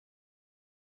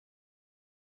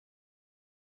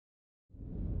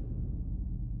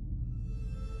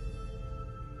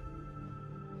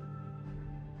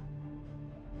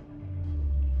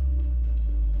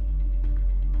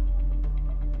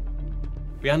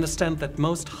We understand that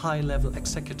most high-level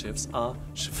executives are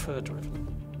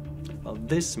chauffeur-driven. Well,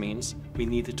 this means we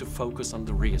needed to focus on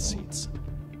the rear seats.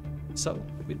 So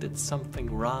we did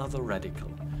something rather radical.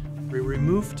 We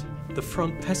removed the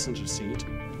front passenger seat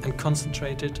and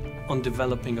concentrated on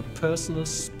developing a personal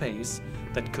space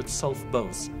that could solve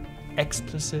both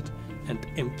explicit and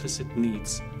implicit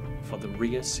needs for the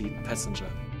rear seat passenger.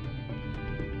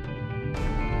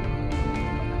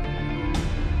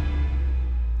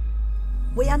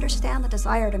 We understand the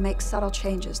desire to make subtle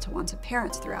changes to one's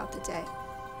appearance throughout the day.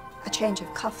 A change of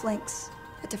cufflinks,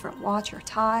 a different watch or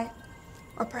tie,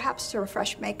 or perhaps to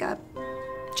refresh makeup,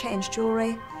 change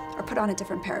jewelry, or put on a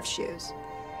different pair of shoes.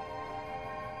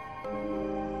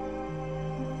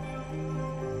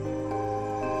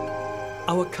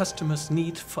 Our customers'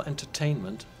 need for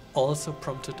entertainment also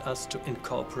prompted us to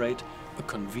incorporate a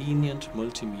convenient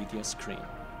multimedia screen.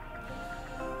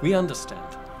 We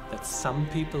understand that some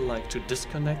people like to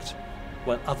disconnect,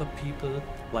 while other people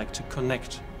like to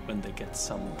connect when they get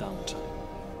some downtime.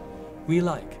 We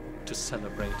like to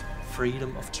celebrate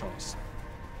freedom of choice.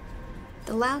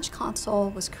 The lounge console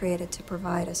was created to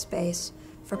provide a space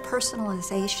for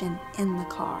personalization in the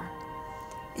car.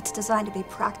 It's designed to be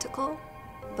practical,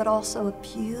 but also a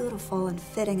beautiful and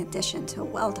fitting addition to a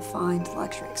well-defined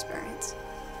luxury experience.